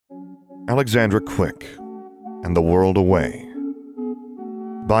Alexandra Quick and the World Away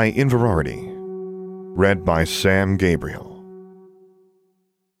by Inverarity. Read by Sam Gabriel.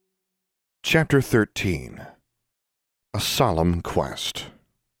 Chapter 13. A Solemn Quest.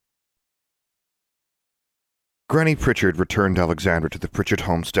 Granny Pritchard returned Alexandra to the Pritchard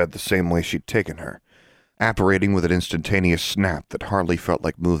homestead the same way she'd taken her, apparating with an instantaneous snap that hardly felt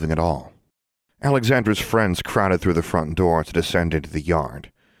like moving at all. Alexandra's friends crowded through the front door to descend into the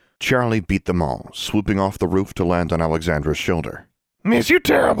yard. Charlie beat them all, swooping off the roof to land on Alexandra's shoulder. "Miss you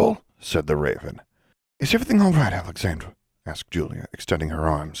terrible," said the raven. "Is everything all right, Alexandra?" asked Julia, extending her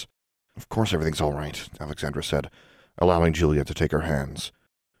arms. "Of course everything's all right," Alexandra said, allowing Julia to take her hands.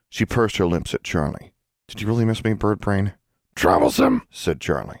 She pursed her lips at Charlie. "Did you really miss me, Birdbrain?" "Troublesome," said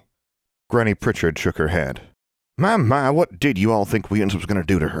Charlie. Granny Pritchard shook her head. My, what did you all think Weans was going to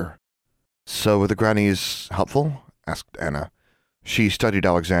do to her?" "So were the grannies helpful?" asked Anna. She studied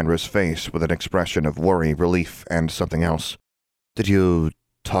Alexandra's face with an expression of worry, relief, and something else. "Did you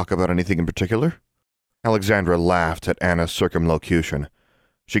talk about anything in particular?" Alexandra laughed at Anna's circumlocution.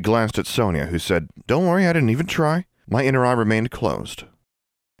 She glanced at Sonia, who said, "Don't worry, I didn't even try. My inner eye remained closed."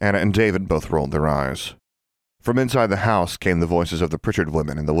 Anna and David both rolled their eyes. From inside the house came the voices of the Pritchard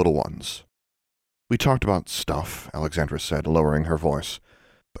women and the little ones. "We talked about stuff," Alexandra said, lowering her voice.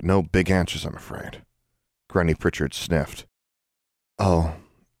 "But no big answers, I'm afraid." Granny Pritchard sniffed. "Oh."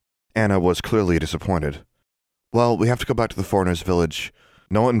 Anna was clearly disappointed. "Well, we have to go back to the foreigners' village.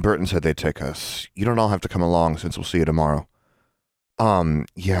 Noah and Burton said they'd take us. You don't all have to come along since we'll see you tomorrow."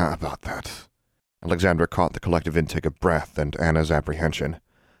 Yeah, about that." Alexandra caught the collective intake of breath and Anna's apprehension.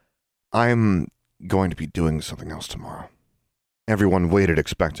 "I'm going to be doing something else tomorrow." Everyone waited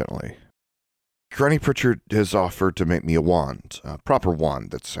expectantly. "Granny Pritchard has offered to make me a wand, a proper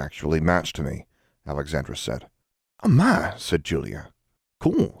wand that's actually matched to me," Alexandra said. "Oh my," said Julia.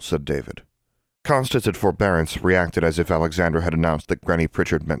 "Cool," said David. Constance and Forbearance reacted as if Alexandra had announced that Granny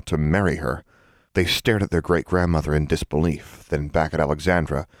Pritchard meant to marry her. They stared at their great-grandmother in disbelief, then back at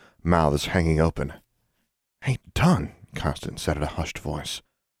Alexandra, mouths hanging open. "Ain't done," Constance said in a hushed voice.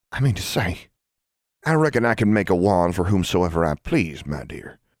 "I mean to say." "I reckon I can make a wand for whomsoever I please, my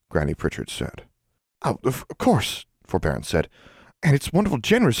dear," Granny Pritchard said. "Oh, of course," Forbearance said. "And it's wonderful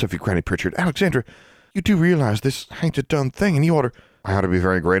generous of you, Granny Pritchard. Alexandra, you do realize this ain't a done thing, and you ought to—" "I ought to be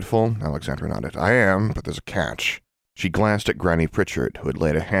very grateful," Alexandra nodded. "I am, but there's a catch." She glanced at Granny Pritchard, who had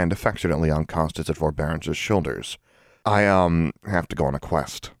laid a hand affectionately on Constance and Forbearance's shoulders. I have to go on a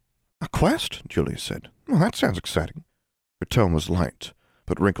quest." "A quest?" Julia said. "Well, that sounds exciting." Her tone was light,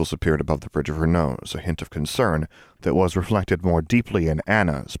 but wrinkles appeared above the bridge of her nose, a hint of concern that was reflected more deeply in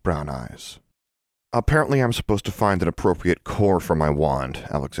Anna's brown eyes. "Apparently I'm supposed to find an appropriate core for my wand,"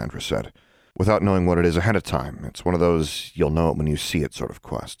 Alexandra said, "without knowing what it is ahead of time. It's one of those you'll know it when you see it sort of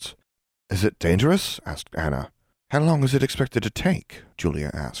quests." "Is it dangerous?" asked Anna. "How long is it expected to take?"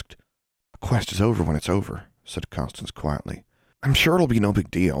 Julia asked. "A quest is over when it's over," said Constance quietly. "I'm sure it'll be no big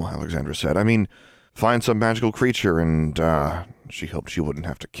deal," Alexandra said. "I mean, find some magical creature and, she hoped she wouldn't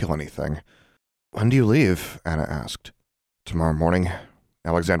have to kill anything." "When do you leave?" Anna asked. "Tomorrow morning."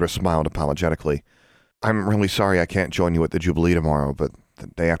 Alexandra smiled apologetically. "I'm really sorry I can't join you at the Jubilee tomorrow, but the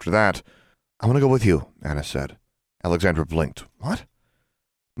day after that—" "I want to go with you," Anna said. Alexandra blinked. "What?"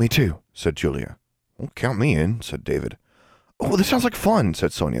 "Me too," said Julia. "Well, count me in," said David. "Oh, this sounds like fun,"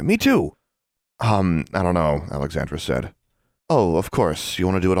 said Sonia. "Me too." I don't know," Alexandra said. "Oh, of course, you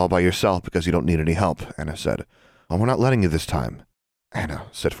want to do it all by yourself because you don't need any help," Anna said. "Well, we're not letting you this time." "Anna,"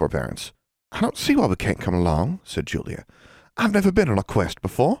 said Forbearance. "I don't see why we can't come along," said Julia. "I've never been on a quest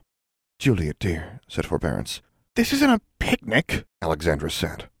before." "Julia, dear," said Forbearance. "This isn't a picnic," Alexandra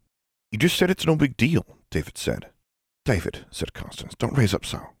said. "You just said it's no big deal," David said. "David," said Constance, "don't raise up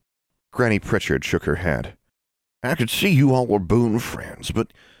so." Granny Pritchard shook her head. "I could see you all were boon friends,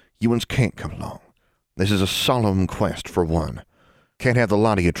 but you uns can't come along. This is a solemn quest for one. Can't have the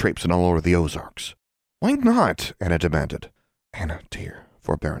lot of you traipsing all over the Ozarks." "Why not?" Anna demanded. "Anna, dear,"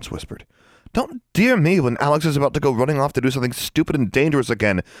 Forbearance whispered. "Don't dear me when Alex is about to go running off to do something stupid and dangerous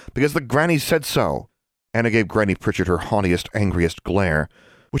again, because the granny said so." Anna gave Granny Pritchard her haughtiest, angriest glare,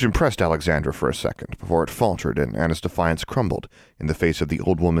 which impressed Alexandra for a second, before it faltered and Anna's defiance crumbled in the face of the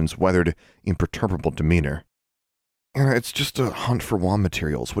old woman's weathered, imperturbable demeanor. "Anna, it's just a hunt for wand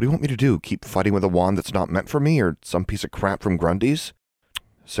materials. What do you want me to do, keep fighting with a wand that's not meant for me, or some piece of crap from Grundy's?"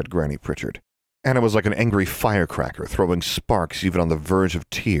 said Granny Pritchard. Anna was like an angry firecracker, throwing sparks even on the verge of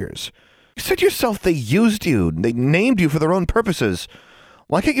tears. "You said yourself they used you. They named you for their own purposes.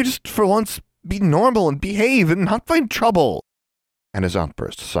 Why can't you just, for once, be normal and behave and not find trouble?" Anna's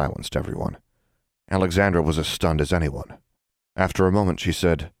outburst silenced everyone. Alexandra was as stunned as anyone. After a moment she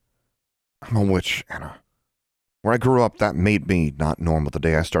said, I'm a witch, Anna. Where I grew up, that made me not normal the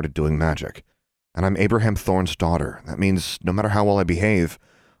day I started doing magic. And I'm Abraham Thorne's daughter. That means no matter how well I behave,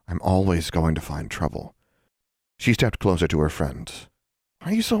 I'm always going to find trouble. She stepped closer to her friend.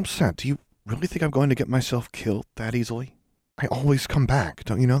 Why are you so upset? Do you really think I'm going to get myself killed that easily? I always come back,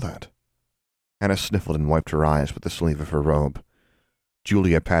 don't you know that? Anna sniffled and wiped her eyes with the sleeve of her robe.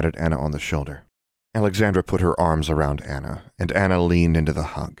 Julia patted Anna on the shoulder. Alexandra put her arms around Anna, and Anna leaned into the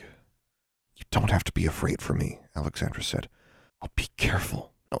hug. You don't have to be afraid for me, Alexandra said. I'll be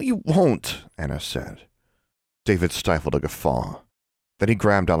careful. No, you won't, Anna said. David stifled a guffaw. Then he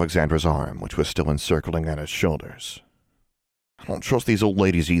grabbed Alexandra's arm, which was still encircling Anna's shoulders. I don't trust these old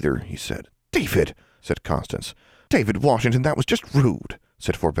ladies either, he said. David, said Constance. David Washington, that was just rude,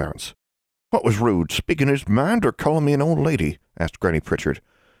 said Forbearance. What was rude, speaking his mind or calling me an old lady? Asked Granny Pritchard.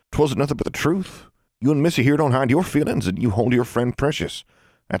 'Twasn't nothing but the truth. You and Missy here don't hide your feelings, and you hold your friend precious.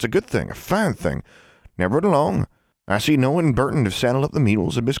 That's a good thing, a fine thing. Now run along. I see Noah and Burton have saddled up the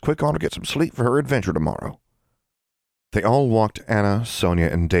mules, and Miss Quick ought to get some sleep for her adventure tomorrow. They all walked Anna, Sonia,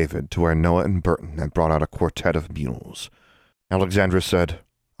 and David to where Noah and Burton had brought out a quartet of mules. Alexandra said,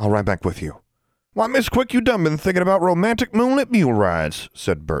 I'll ride back with you. Why, Miss Quick, you done been thinking about romantic moonlit mule rides,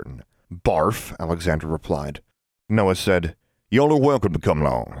 said Burton. Barf, Alexandra replied. Noah said, Y'all are welcome to come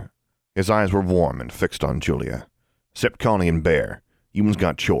along. His eyes were warm and fixed on Julia. Except Connie and Bear. You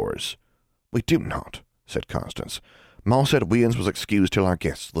got chores. We do not, said Constance. Ma said we was excused till our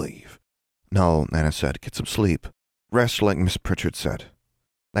guests leave. No, Anna said, get some sleep. Rest like Miss Pritchard said.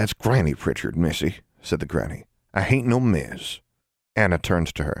 That's Granny Pritchard, Missy, said the granny. I ain't no miss. Anna turned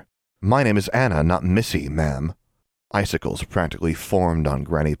to her. My name is Anna, not Missy, ma'am. Icicles practically formed on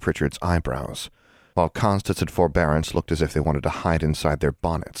Granny Pritchard's eyebrows, while Constance and Forbearance looked as if they wanted to hide inside their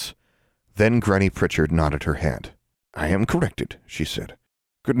bonnets. Then Granny Pritchard nodded her head. I am corrected, she said.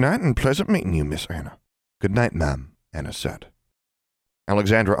 Good night and pleasant meeting you, Miss Anna. Good night, ma'am, Anna said.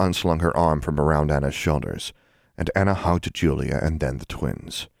 Alexandra unslung her arm from around Anna's shoulders, and Anna hugged Julia and then the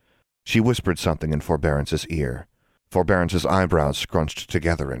twins. She whispered something in Forbearance's ear. Forbearance's eyebrows scrunched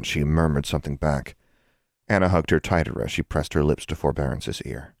together and she murmured something back. Anna hugged her tighter as she pressed her lips to Forbearance's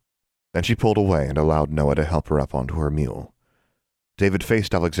ear. Then she pulled away and allowed Noah to help her up onto her mule. David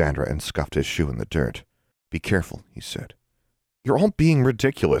faced Alexandra and scuffed his shoe in the dirt. Be careful, he said. You're all being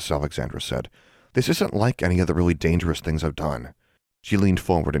ridiculous, Alexandra said. This isn't like any of the really dangerous things I've done. She leaned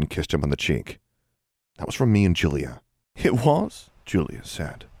forward and kissed him on the cheek. That was from me and Julia. It was? Julia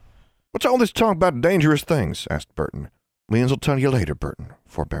said. What's all this talk about dangerous things? Asked Burton. We'll tell you later, Burton,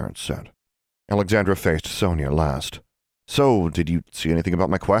 Forbearance said. Alexandra faced Sonia last. So, did you see anything about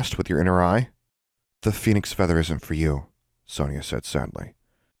my quest with your inner eye? The phoenix feather isn't for you, Sonia said sadly.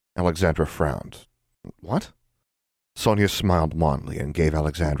 Alexandra frowned. What? Sonia smiled wanly and gave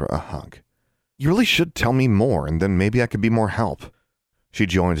Alexandra a hug. You really should tell me more, and then maybe I could be more help. She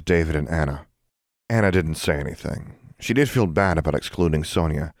joined David and Anna. Anna didn't say anything. She did feel bad about excluding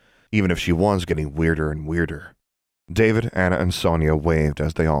Sonia, even if she was getting weirder and weirder. David, Anna, and Sonia waved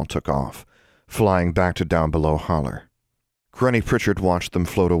as they all took off, flying back to down below Holler. Granny Pritchard watched them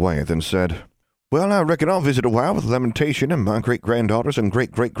float away, then said, Well, I reckon I'll visit a while with Lamentation and my great-granddaughters and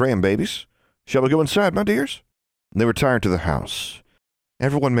great-great-grandbabies. Shall we go inside, my dears? They retired to the house.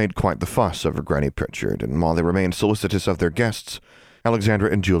 Everyone made quite the fuss over Granny Pritchard, and while they remained solicitous of their guests, Alexandra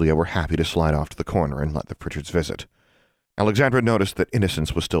and Julia were happy to slide off to the corner and let the Pritchards visit. Alexandra noticed that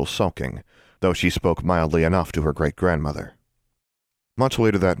Innocence was still sulking, though she spoke mildly enough to her great-grandmother. Much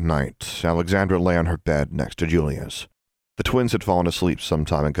later that night, Alexandra lay on her bed next to Julia's. The twins had fallen asleep some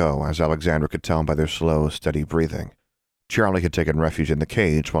time ago, as Alexandra could tell by their slow, steady breathing. Charlie had taken refuge in the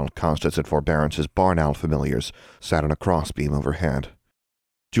cage, while Constance and Forbearance's barn owl familiars sat on a crossbeam overhead.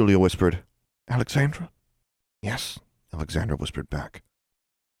 Julia whispered, Alexandra? Yes, Alexandra whispered back.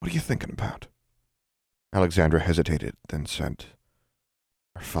 What are you thinking about? Alexandra hesitated, then said,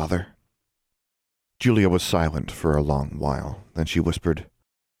 Our father. Julia was silent for a long while. Then she whispered,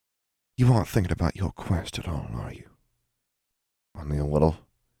 You aren't thinking about your quest at all, are you? Only a little.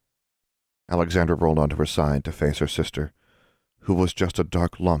 Alexandra rolled onto her side to face her sister, who was just a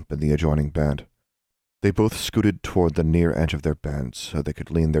dark lump in the adjoining bed. They both scooted toward the near edge of their beds so they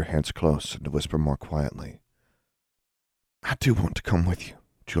could lean their heads close and whisper more quietly. I do want to come with you,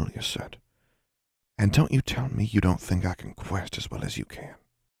 Julia said. And don't you tell me you don't think I can quest as well as you can.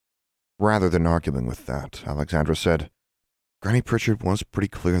 Rather than arguing with that, Alexandra said, Granny Pritchard was pretty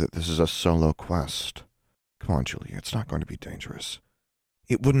clear that this is a solo quest. Come on, Julia, it's not going to be dangerous.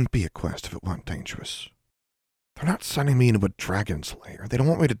 It wouldn't be a quest if it weren't dangerous. They're not sending me into a dragon's lair. They don't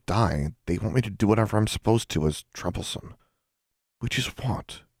want me to die. They want me to do whatever I'm supposed to as troublesome. Which is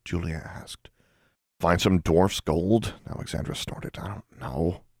what? Julia asked. Find some dwarf's gold? Alexandra snorted. I don't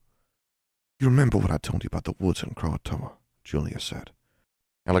know. You remember what I told you about the woods in Croatoa? Julia said.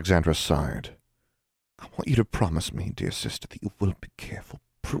 Alexandra sighed. I want you to promise me, dear sister, that you will be careful,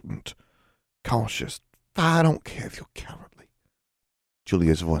 prudent, cautious. I don't care if you're cowardly.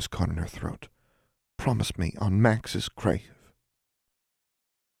 Julia's voice caught in her throat. Promise me on Max's grave.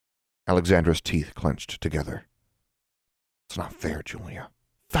 Alexandra's teeth clenched together. It's not fair, Julia.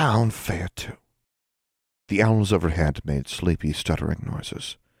 Found fair, too. The owls overhead made sleepy, stuttering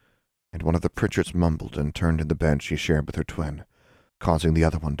noises, and one of the Pritchards mumbled and turned in the bed she shared with her twin, causing the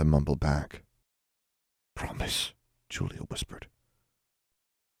other one to mumble back. Promise, Julia whispered.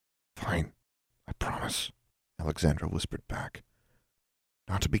 Fine, I promise, Alexandra whispered back.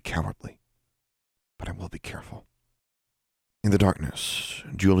 Not to be cowardly, but I will be careful. In the darkness,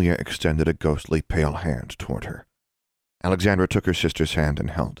 Julia extended a ghostly pale hand toward her. Alexandra took her sister's hand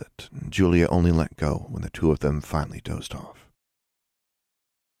and held it, and Julia only let go when the two of them finally dozed off.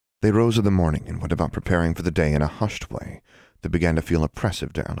 They rose in the morning and went about preparing for the day in a hushed way that began to feel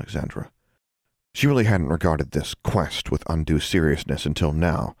oppressive to Alexandra. She really hadn't regarded this quest with undue seriousness until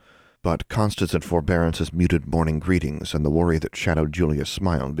now, but Constance and Forbearance's muted morning greetings and the worry that shadowed Julia's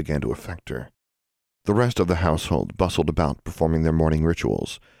smile began to affect her. The rest of the household bustled about performing their morning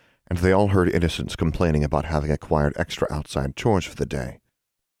rituals, and they all heard Innocence complaining about having acquired extra outside chores for the day.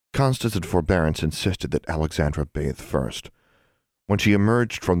 Constance and Forbearance insisted that Alexandra bathe first. When she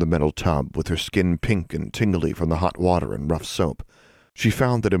emerged from the metal tub with her skin pink and tingly from the hot water and rough soap, she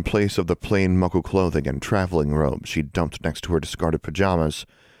found that in place of the plain muckle clothing and traveling robe she'd dumped next to her discarded pajamas,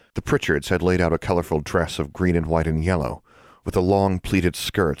 the Pritchards had laid out a colorful dress of green and white and yellow, with a long pleated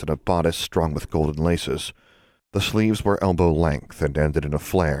skirt and a bodice strung with golden laces. The sleeves were elbow-length and ended in a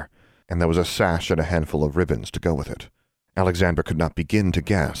flare, and there was a sash and a handful of ribbons to go with it. Alexandra could not begin to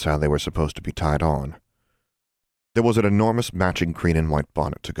guess how they were supposed to be tied on. There was an enormous matching green and white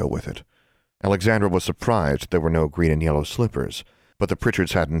bonnet to go with it. Alexandra was surprised there were no green and yellow slippers, but the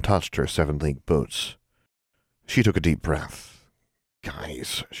Pritchards hadn't touched her 7-league boots. She took a deep breath.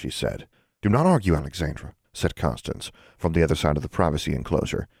 Guys, she said. Do not argue, Alexandra, said Constance, from the other side of the privacy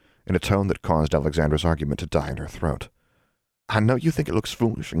enclosure, in a tone that caused Alexandra's argument to die in her throat. I know you think it looks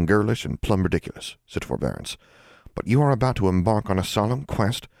foolish and girlish and plumb ridiculous, said Forbearance, but you are about to embark on a solemn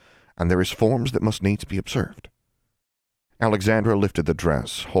quest, and there is forms that must needs be observed. Alexandra lifted the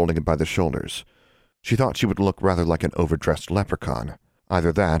dress, holding it by the shoulders. She thought she would look rather like an overdressed leprechaun,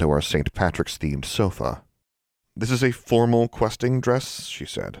 either that or a St. Patrick's-themed sofa. This is a formal questing dress, she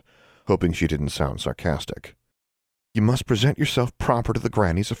said, hoping she didn't sound sarcastic. You must present yourself proper to the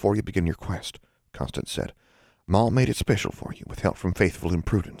grannies before you begin your quest, Constance said. Ma made it special for you, with help from Faithful and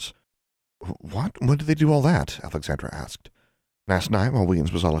Prudence. What? When did they do all that? Alexandra asked. Last night while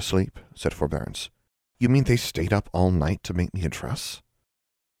Williams was all asleep, said Forbearance. You mean they stayed up all night to make me a dress?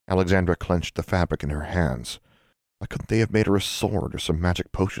 Alexandra clenched the fabric in her hands. Why couldn't they have made her a sword or some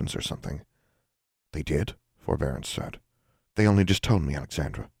magic potions or something? They did, Forbearance said. They only just told me,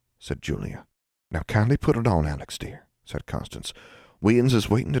 Alexandra, said Julia. Now kindly put it on, Alex, dear, said Constance. Williams is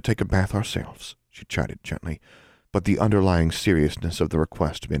waiting to take a bath ourselves, she chided gently, but the underlying seriousness of the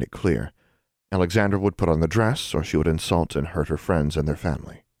request made it clear. Alexandra would put on the dress, or she would insult and hurt her friends and their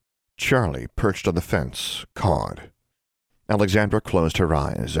family. Charlie, perched on the fence, cawed. Alexandra closed her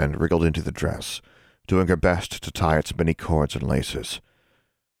eyes and wriggled into the dress, doing her best to tie its many cords and laces.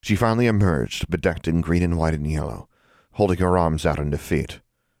 She finally emerged, bedecked in green and white and yellow, holding her arms out in defeat.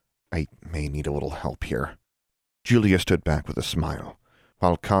 I may need a little help here. Julia stood back with a smile,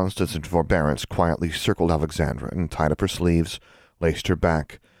 while Constance and Forbearance quietly circled Alexandra and tied up her sleeves, laced her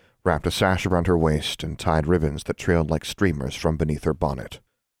back, wrapped a sash around her waist, and tied ribbons that trailed like streamers from beneath her bonnet.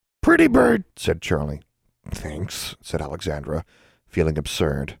 Pretty bird, said Charlie. Thanks, said Alexandra, feeling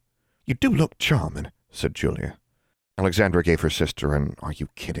absurd. You do look charming, said Julia. Alexandra gave her sister an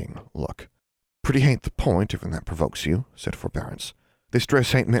are-you-kidding look. Pretty ain't the point, if that provokes you, said Forbearance. This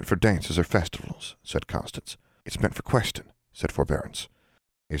dress ain't meant for dances or festivals, said Constance. It's meant for questing, said Forbearance.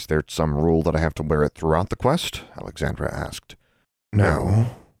 Is there some rule that I have to wear it throughout the quest? Alexandra asked.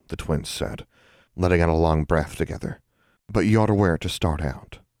 No, the twins said, letting out a long breath together. But you ought to wear it to start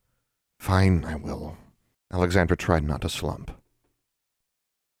out. Fine, I will. Alexandra tried not to slump.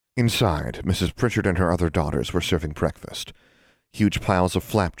 Inside, Mrs. Pritchard and her other daughters were serving breakfast. Huge piles of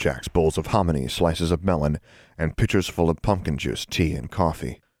flapjacks, bowls of hominy, slices of melon, and pitchers full of pumpkin juice, tea, and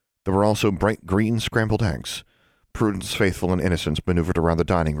coffee. There were also bright green scrambled eggs. Prudence, Faithful, and Innocence maneuvered around the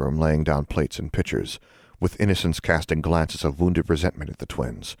dining room, laying down plates and pitchers, with Innocence casting glances of wounded resentment at the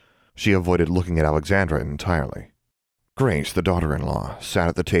twins. She avoided looking at Alexandra entirely. Grace, the daughter-in-law, sat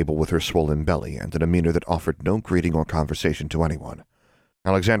at the table with her swollen belly and a demeanor that offered no greeting or conversation to anyone.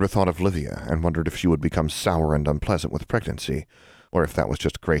 Alexandra thought of Livia and wondered if she would become sour and unpleasant with pregnancy, or if that was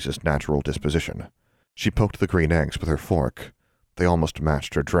just Grace's natural disposition. She poked the green eggs with her fork. They almost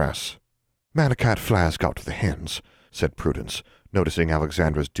matched her dress. "Manicat flask out to the hens," said Prudence, noticing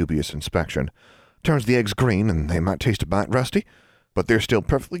Alexandra's dubious inspection. "Turns the eggs green, and they might taste a bite rusty, but they're still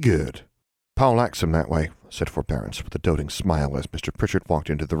perfectly good." "Paul likes 'em that way," said Forbearance, with a doting smile as Mr. Pritchard walked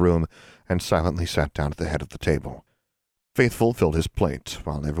into the room and silently sat down at the head of the table. Faithful filled his plate,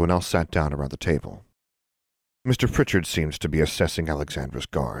 while everyone else sat down around the table. Mr. Pritchard seemed to be assessing Alexandra's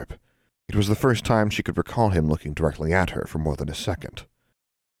garb. It was the first time she could recall him looking directly at her for more than a second.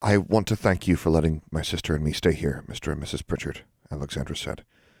 "I want to thank you for letting my sister and me stay here, Mr. and Mrs. Pritchard," Alexandra said,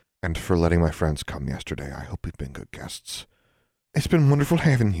 "and for letting my friends come yesterday. I hope we've been good guests." "It's been wonderful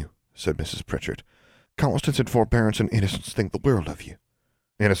having you," said Mrs. Pritchard. "Constance and Forbearance and Innocence think the world of you."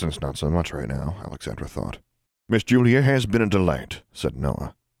 "Innocence not so much right now," Alexandra thought. "Miss Julia has been a delight," said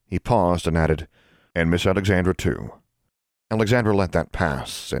Noah. He paused and added, "and Miss Alexandra, too." Alexandra let that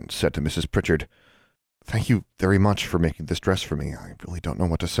pass and said to Mrs. Pritchard, "Thank you very much for making this dress for me. I really don't know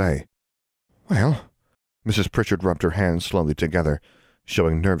what to say." "Well," Mrs. Pritchard rubbed her hands slowly together,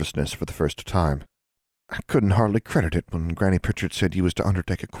 showing nervousness for the first time. "I couldn't hardly credit it when Granny Pritchard said you was to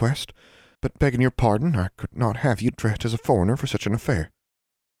undertake a quest, but begging your pardon, I could not have you dressed as a foreigner for such an affair."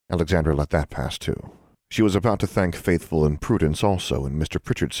 Alexandra let that pass, too. She was about to thank Faithful and Prudence also, and Mr.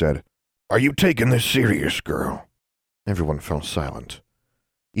 Pritchard said, "Are you taking this serious, girl?" Everyone fell silent.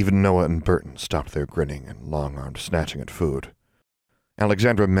 Even Noah and Burton stopped their grinning and long-armed snatching at food.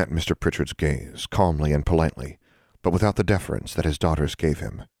 Alexandra met Mr. Pritchard's gaze, calmly and politely, but without the deference that his daughters gave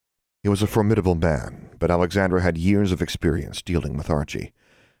him. He was a formidable man, but Alexandra had years of experience dealing with Archie,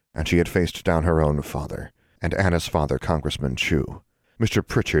 and she had faced down her own father, and Anna's father, Congressman Chu. Mr.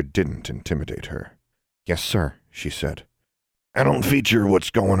 Pritchard didn't intimidate her. "Yes, sir," she said. "I don't feature what's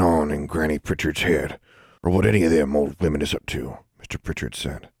going on in Granny Pritchard's head, or what any of them old women is up to," Mr. Pritchard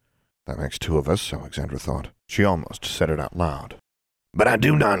said. "That makes two of us," Alexandra thought. She almost said it out loud. "But I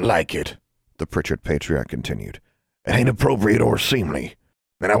do not like it," the Pritchard patriarch continued. "It ain't appropriate or seemly,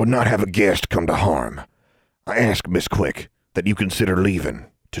 and I would not have a guest come to harm. I ask, Miss Quick, that you consider leaving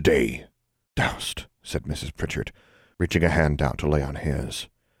today." "Doused," said Mrs. Pritchard, reaching a hand out to lay on his.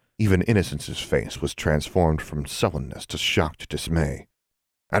 Even Innocence's face was transformed from sullenness to shocked dismay.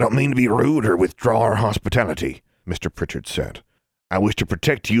 "I don't mean to be rude or withdraw our hospitality," Mr. Pritchard said. "I wish to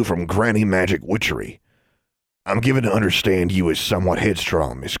protect you from granny magic witchery. I'm given to understand you is somewhat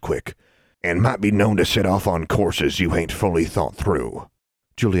headstrong, Miss Quick, and might be known to set off on courses you ain't fully thought through."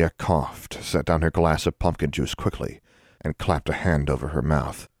 Julia coughed, set down her glass of pumpkin juice quickly, and clapped a hand over her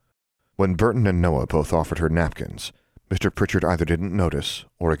mouth. When Burton and Noah both offered her napkins, Mr. Pritchard either didn't notice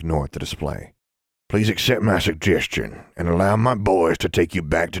or ignored the display. "Please accept my suggestion and allow my boys to take you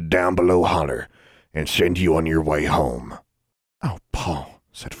back to Down Below Holler and send you on your way home." "Oh, Paul,"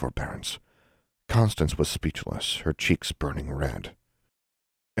 said Forbearance. Constance was speechless, her cheeks burning red.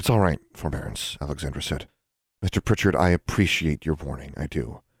 "It's all right, Forbearance," Alexandra said. "Mr. Pritchard, I appreciate your warning, I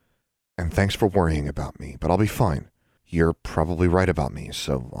do. And thanks for worrying about me, but I'll be fine. You're probably right about me,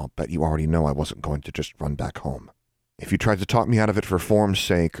 so I'll bet you already know I wasn't going to just run back home. If you tried to talk me out of it for form's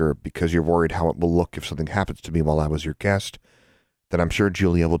sake, or because you're worried how it will look if something happens to me while I was your guest, then I'm sure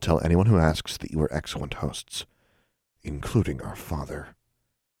Julia will tell anyone who asks that you were excellent hosts, including our father."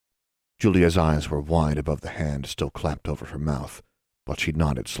 Julia's eyes were wide above the hand still clapped over her mouth, but she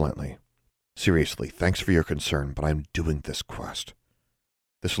nodded slightly. "Seriously, thanks for your concern, but I'm doing this quest."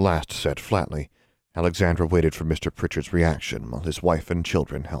 This last said flatly. Alexandra waited for Mr. Pritchard's reaction while his wife and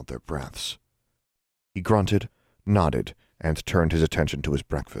children held their breaths. He grunted, nodded, and turned his attention to his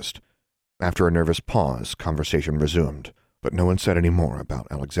breakfast. After a nervous pause, conversation resumed, but no one said any more about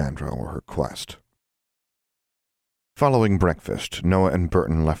Alexandra or her quest. Following breakfast, Noah and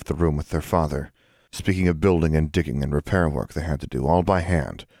Burton left the room with their father, speaking of building and digging and repair work they had to do, all by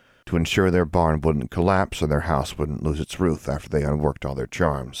hand, to ensure their barn wouldn't collapse and their house wouldn't lose its roof after they unworked all their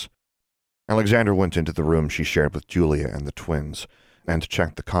charms. Alexandra went into the room she shared with Julia and the twins, and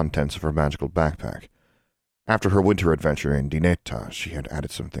checked the contents of her magical backpack. After her winter adventure in Dineta, she had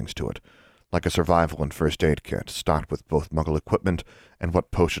added some things to it, like a survival and first aid kit, stocked with both Muggle equipment and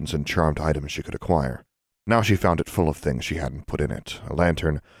what potions and charmed items she could acquire. Now she found it full of things she hadn't put in it: a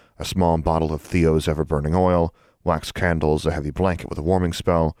lantern, a small bottle of Theo's ever-burning oil, wax candles, a heavy blanket with a warming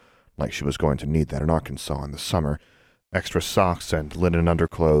spell, like she was going to need that in Arkansas in the summer, extra socks and linen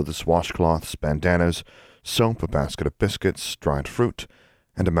underclothes, washcloths, bandanas, soap, a basket of biscuits, dried fruit,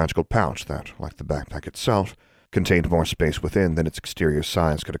 and a magical pouch that, like the backpack itself, contained more space within than its exterior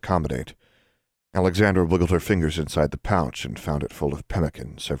size could accommodate. Alexandra wiggled her fingers inside the pouch and found it full of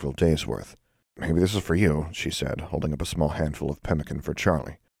pemmican, several days' worth. "Maybe this is for you," she said, holding up a small handful of pemmican for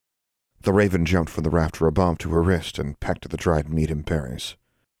Charlie. The raven jumped from the rafter above to her wrist and pecked at the dried meat and berries.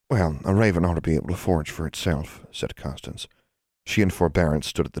 "Well, a raven ought to be able to forage for itself," said Constance. She and Forbearance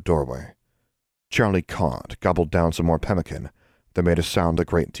stood at the doorway. Charlie cawed, gobbled down some more pemmican, that made a sound a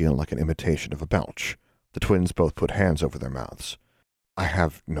great deal like an imitation of a belch. The twins both put hands over their mouths. "I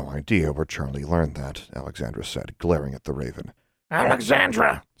have no idea where Charlie learned that," Alexandra said, glaring at the raven.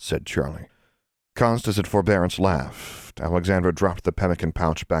 "Alexandra!" said Charlie. Constance and Forbearance laughed. Alexandra dropped the pemmican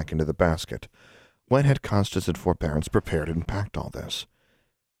pouch back into the basket. When had Constance and Forbearance prepared and packed all this?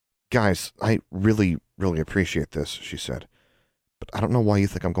 "Guys, I really appreciate this," she said. "But I don't know why you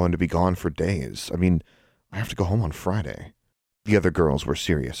think I'm going to be gone for days. I mean, I have to go home on Friday." The other girls were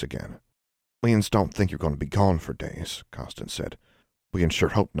serious again. "We don't think you're going to be gone for days," Constance said. "We sure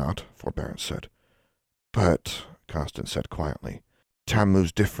hope not," Forbearance said. "But," Constance said quietly, "time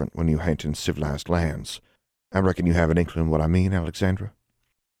moves different when you ain't in civilized lands. I reckon you have an inkling what I mean, Alexandra?"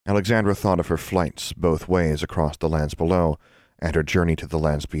 Alexandra thought of her flights both ways across the lands below and her journey to the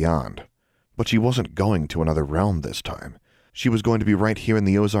lands beyond. But she wasn't going to another realm this time. She was going to be right here in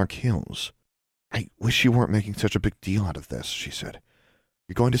the Ozark Hills. "I wish you weren't making such a big deal out of this," she said.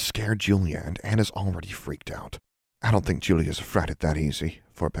 "You're going to scare Julia, and Anna's already freaked out." "I don't think Julia's fretted that easy,"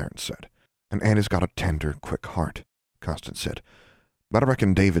 Forbearance said. "And Anna's got a tender, quick heart," Constance said. "But I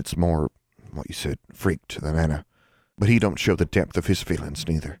reckon David's more, what you said, freaked than Anna. But he don't show the depth of his feelings,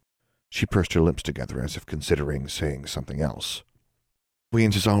 neither." She pursed her lips together as if considering saying something else.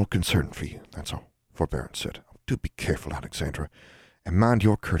 "Weans is all concerned for you, that's all," Forbearance said. "Do be careful, Alexandra, and mind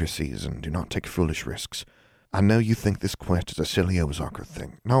your courtesies, and do not take foolish risks. I know you think this quest is a silly Ozarker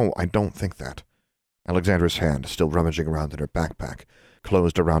thing. No, I don't think that." Alexandra's hand, still rummaging around in her backpack,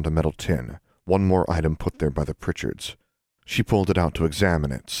 closed around a metal tin, one more item put there by the Pritchards. She pulled it out to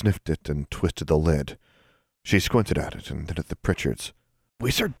examine it, sniffed it, and twisted the lid. She squinted at it, and then at the Pritchards.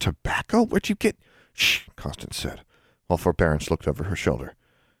 "Wizard tobacco? Where'd you get—" "Shh," Constance said, while Forbearance looked over her shoulder.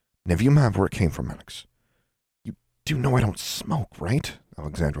 "Never you mind where it came from, Alex." "You do know I don't smoke, right?"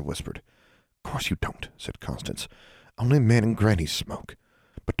 Alexandra whispered. "Of course you don't," said Constance. "Only men and grannies smoke.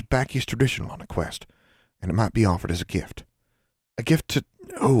 But tobacco's traditional on a quest, and it might be offered as a gift." "A gift to—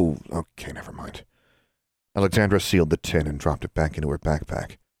 Oh, okay, never mind." Alexandra sealed the tin and dropped it back into her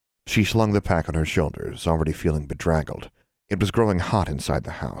backpack. She slung the pack on her shoulders, already feeling bedraggled. It was growing hot inside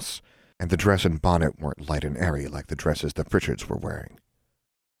the house, and the dress and bonnet weren't light and airy like the dresses the Pritchards were wearing.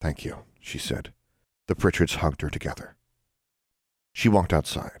 "Thank you," she said. The Pritchards hugged her together. She walked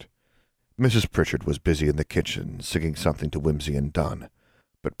outside. Mrs. Pritchard was busy in the kitchen, singing something to Whimsy and Dunn,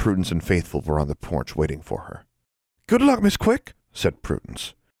 but Prudence and Faithful were on the porch waiting for her. "Good luck, Miss Quick," said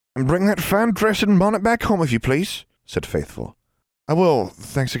Prudence. "And bring that fine dress and bonnet back home, if you please," said Faithful. "I will,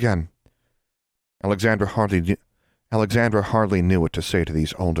 thanks again." Alexandra hardly knew what to say to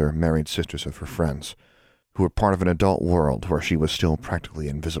these older, married sisters of her friends, who were part of an adult world where she was still practically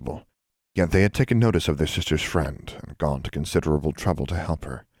invisible. Yet they had taken notice of their sister's friend and gone to considerable trouble to help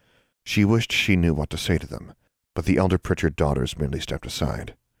her. She wished she knew what to say to them, but the elder Pritchard daughters merely stepped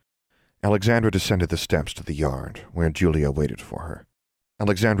aside. Alexandra descended the steps to the yard, where Julia waited for her.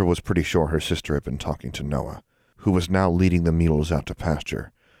 Alexandra was pretty sure her sister had been talking to Noah, who was now leading the mules out to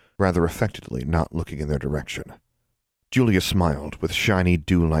pasture, rather affectedly not looking in their direction. Julia smiled, with shiny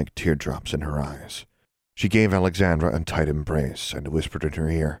dew-like teardrops in her eyes. She gave Alexandra a tight embrace and whispered in her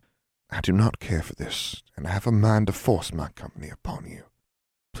ear, "I do not care for this, and I have a mind to force my company upon you."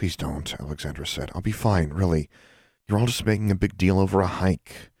 "Please don't," Alexandra said. "I'll be fine, really. You're all just making a big deal over a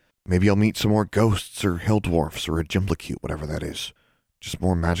hike. Maybe I'll meet some more ghosts or hill dwarfs or a Jimblicute, whatever that is. Just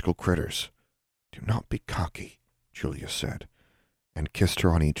more magical critters." "Do not be cocky," Julia said, and kissed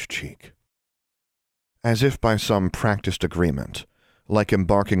her on each cheek. As if by some practiced agreement, like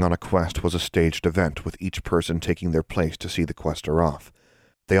embarking on a quest was a staged event with each person taking their place to see the quester off,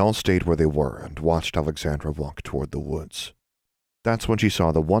 they all stayed where they were and watched Alexandra walk toward the woods. That's when she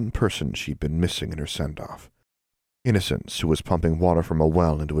saw the one person she'd been missing in her send-off. Innocence, who was pumping water from a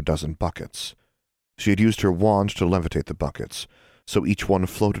well into a dozen buckets. She had used her wand to levitate the buckets, so each one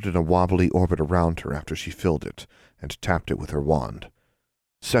floated in a wobbly orbit around her after she filled it and tapped it with her wand.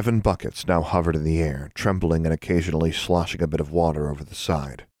 7 buckets now hovered in the air, trembling and occasionally sloshing a bit of water over the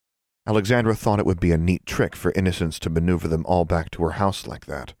side. Alexandra thought it would be a neat trick for Innocence to maneuver them all back to her house like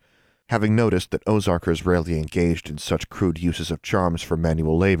that. Having noticed that Ozarkers rarely engaged in such crude uses of charms for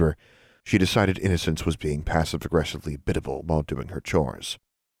manual labor, she decided Innocence was being passive-aggressively biddable while doing her chores.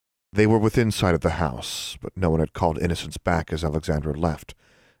 They were within sight of the house, but no one had called Innocence back as Alexandra left,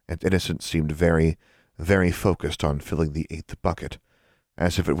 and Innocence seemed very, very focused on filling the 8th bucket,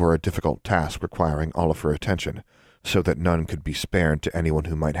 as if it were a difficult task requiring all of her attention, so that none could be spared to anyone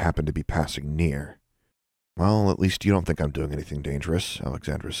who might happen to be passing near. "Well, at least you don't think I'm doing anything dangerous,"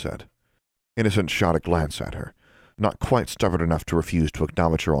 Alexandra said. Innocence shot a glance at her, not quite stubborn enough to refuse to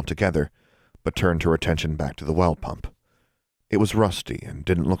acknowledge her altogether, but turned her attention back to the well pump. It was rusty and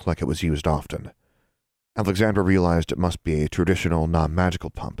didn't look like it was used often. Alexandra realized it must be a traditional, non-magical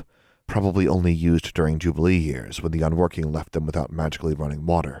pump, probably only used during Jubilee years when the unworking left them without magically running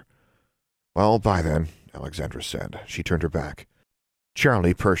water. "Well, bye then," Alexandra said. She turned her back.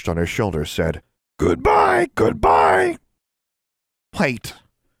 Charlie, perched on her shoulder, said, "Goodbye, goodbye." "Wait."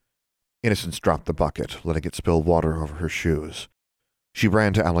 Innocence dropped the bucket, letting it spill water over her shoes. She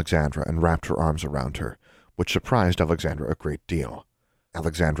ran to Alexandra and wrapped her arms around her, which surprised Alexandra a great deal.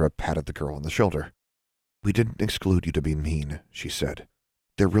 Alexandra patted the girl on the shoulder. "We didn't exclude you to be mean," she said.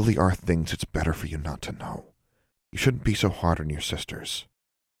 "There really are things it's better for you not to know. You shouldn't be so hard on your sisters."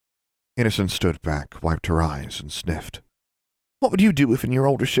 Innocence stood back, wiped her eyes, and sniffed. "What would you do if your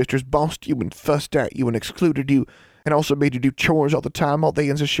older sisters bossed you and fussed at you and excluded you, and also made you do chores all the time while they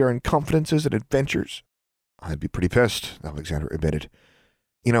ends up sharing confidences and adventures?" "I'd be pretty pissed," Alexandra admitted.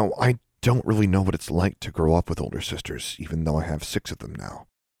 "You know, I don't really know what it's like to grow up with older sisters, even though I have 6 of them now.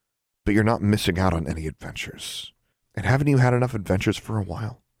 But you're not missing out on any adventures. And haven't you had enough adventures for a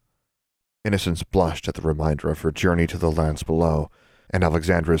while?" Innocence blushed at the reminder of her journey to the lands below, and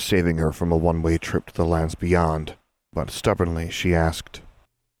Alexandra saving her from a one-way trip to the lands beyond. But stubbornly, she asked,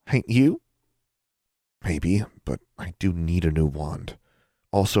 "Ain't you?" "Maybe, but I do need a new wand.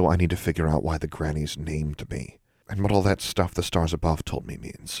 Also, I need to figure out why the grannies named me, and what all that stuff the stars above told me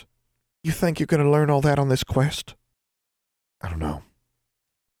means." "You think you're going to learn all that on this quest?" "I don't know."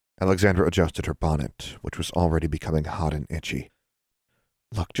 Alexandra adjusted her bonnet, which was already becoming hot and itchy.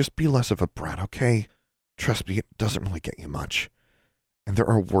 "Look, just be less of a brat, okay? Trust me, it doesn't really get you much. And there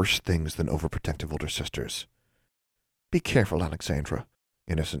are worse things than overprotective older sisters." "Be careful, Alexandra,"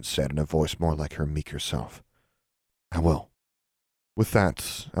 Innocence said in a voice more like her meeker self. "I will." With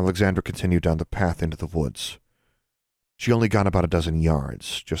that, Alexandra continued down the path into the woods. She only got about a dozen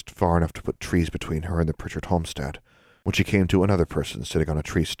yards, just far enough to put trees between her and the Pritchard homestead, when she came to another person sitting on a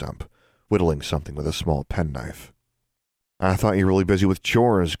tree stump, whittling something with a small penknife. "I thought you were really busy with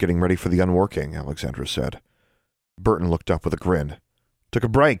chores, getting ready for the unworking," Alexandra said. Burton looked up with a grin. "Took a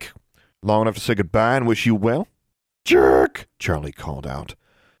break. Long enough to say goodbye and wish you well?" "Jerk!" Charlie called out,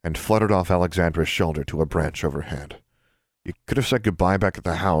 and fluttered off Alexandra's shoulder to a branch overhead. "You could have said goodbye back at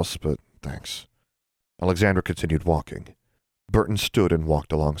the house, but thanks." Alexandra continued walking. Burton stood and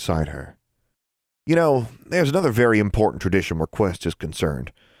walked alongside her. "You know, there's another very important tradition where Quest is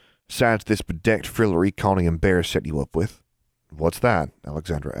concerned, besides this bedecked frillery Connie and Bear set you up with." "What's that?"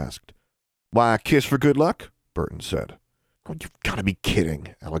 Alexandra asked. "Why, kiss for good luck," Burton said. "Oh, you've got to be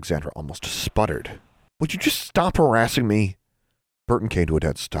kidding," Alexandra almost sputtered. "Would you just stop harassing me?" Burton came to a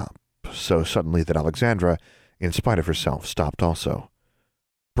dead stop, so suddenly that Alexandra, in spite of herself, stopped also.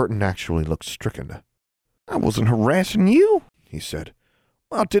 Burton actually looked stricken. "I wasn't harassing you," he said.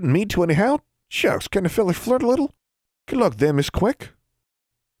 "Well, I didn't mean to anyhow. Shucks, can a fella flirt a little? Good luck then, Miss Quick."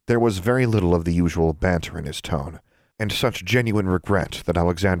 There was very little of the usual banter in his tone, and such genuine regret that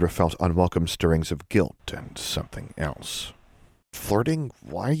Alexandra felt unwelcome stirrings of guilt and something else. "Flirting?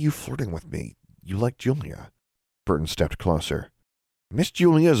 Why are you flirting with me? You like Julia." Burton stepped closer. "Miss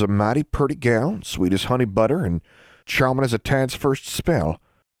Julia is a mighty purty gal, sweet as honey butter, and charming as a tad's first spell.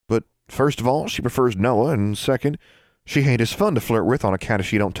 But first of all, she prefers Noah, and second, she ain't as fun to flirt with on account of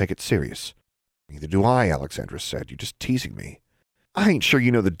she don't take it serious." "Neither do I," Alexandra said. "You're just teasing me." "I ain't sure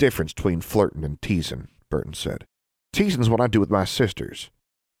you know the difference between flirting and teasing," Burton said. "Teasing's what I do with my sisters."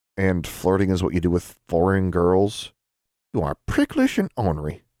 "And flirting is what you do with foreign girls?" "You are pricklish and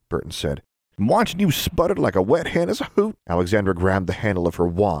ornery," Burton said. "And watching you sputter like a wet hen is a hoot." Alexandra grabbed the handle of her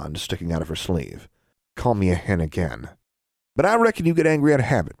wand sticking out of her sleeve. "Call me a hen again." "But I reckon you get angry out of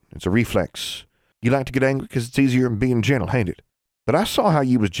habit. It's a reflex. You like to get angry because it's easier than being gentle, ain't it? But I saw how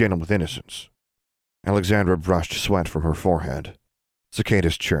you was gentle with Innocence." Alexandra brushed sweat from her forehead.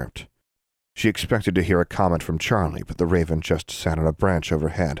 Cicadas chirped. She expected to hear a comment from Charlie, but the raven just sat on a branch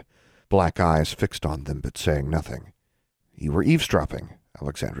overhead, black eyes fixed on them but saying nothing. "You were eavesdropping,"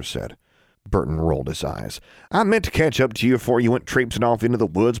 Alexandra said. Burton rolled his eyes. "I meant to catch up to you before you went traipsing off into the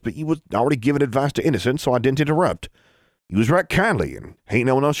woods, but you was already giving advice to Innocence, so I didn't interrupt. You was right kindly, and ain't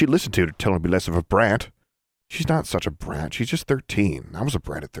no one else you'd listen to tell her to be less of a brat." "She's not such a brat. She's just 13. I was a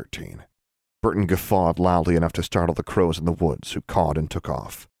brat at 13. Burton guffawed loudly enough to startle the crows in the woods, who cawed and took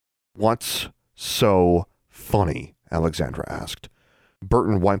off. What's so funny? Alexandra asked.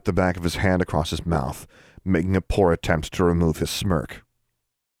 Burton wiped the back of his hand across his mouth, making a poor attempt to remove his smirk.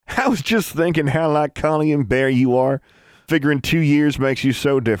 I was just thinking how like Connie and Bear you are. Figuring 2 years makes you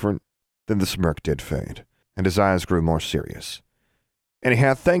so different. Then the smirk did fade, and his eyes grew more serious.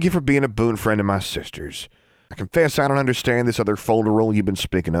 Anyhow, thank you for being a boon friend of my sister's. I confess I don't understand this other folder roll you've been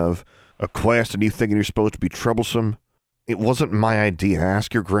speaking of. A quest and you thinking you're supposed to be troublesome. It wasn't my idea.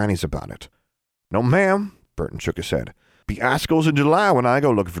 Ask your grannies about it. No, ma'am, Burton shook his head. Be Icicles in July when I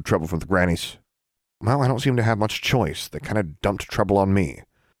go looking for trouble from the grannies. Well, I don't seem to have much choice. They kind of dumped trouble on me.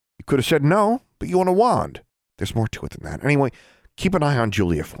 You could have said no, but you want a wand. There's more to it than that. Anyway, keep an eye on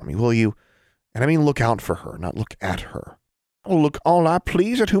Julia for me, will you? And I mean look out for her, not look at her. I'll look all I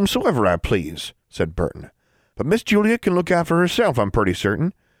please at whomsoever I please, said Burton. But Miss Julia can look out for herself, I'm pretty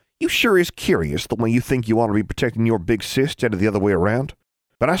certain. You sure is curious the way you think you ought to be protecting your big sis instead of the other way around.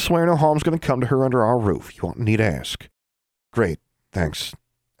 But I swear no harm's going to come to her under our roof. You won't need to ask. Great, thanks.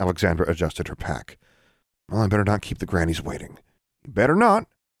 Alexandra adjusted her pack. Well, I better not keep the grannies waiting. You better not.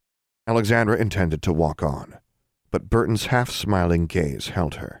 Alexandra intended to walk on, but Burton's half-smiling gaze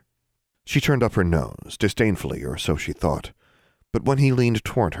held her. She turned up her nose, disdainfully, or so she thought, but when he leaned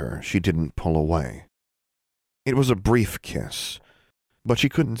toward her, she didn't pull away. It was a brief kiss, but she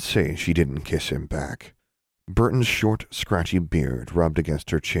couldn't say she didn't kiss him back. Burton's short, scratchy beard rubbed against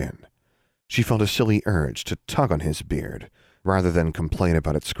her chin. She felt a silly urge to tug on his beard, rather than complain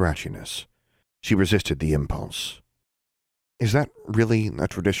about its scratchiness. She resisted the impulse. Is that really a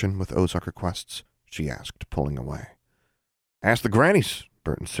tradition with Ozark quests? She asked, pulling away. Ask the grannies,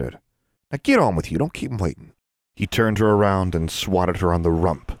 Burton said. Now get on with you, don't keep 'em waiting. He turned her around and swatted her on the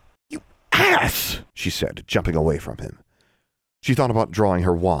rump. You ass, she said, jumping away from him. She thought about drawing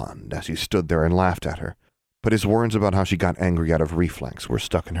her wand as he stood there and laughed at her, but his words about how she got angry out of reflex were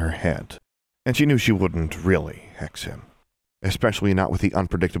stuck in her head, and she knew she wouldn't really hex him, especially not with the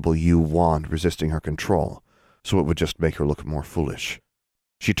unpredictable Yew wand resisting her control, so it would just make her look more foolish.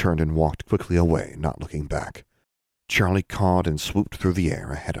 She turned and walked quickly away, not looking back. Charlie cawed and swooped through the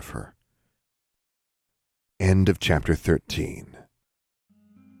air ahead of her. End of Chapter 13.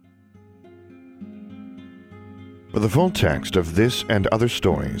 For the full text of this and other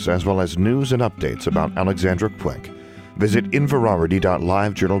stories, as well as news and updates about Alexandra Quick, visit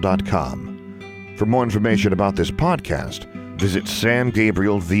Inverarity.livejournal.com. For more information about this podcast, visit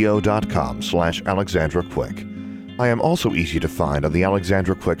samgabrielvo.com/Alexandra Quick. I am also easy to find on the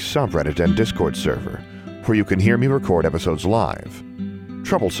Alexandra Quick subreddit and Discord server, where you can hear me record episodes live.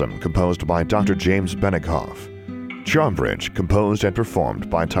 Troublesome, composed by Dr. James Benighoff. Charmbridge, composed and performed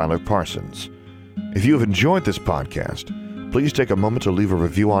by Tyler Parsons. If you have enjoyed this podcast, please take a moment to leave a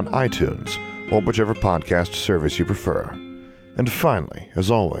review on iTunes or whichever podcast service you prefer. And finally,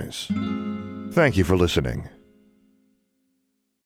 as always, thank you for listening.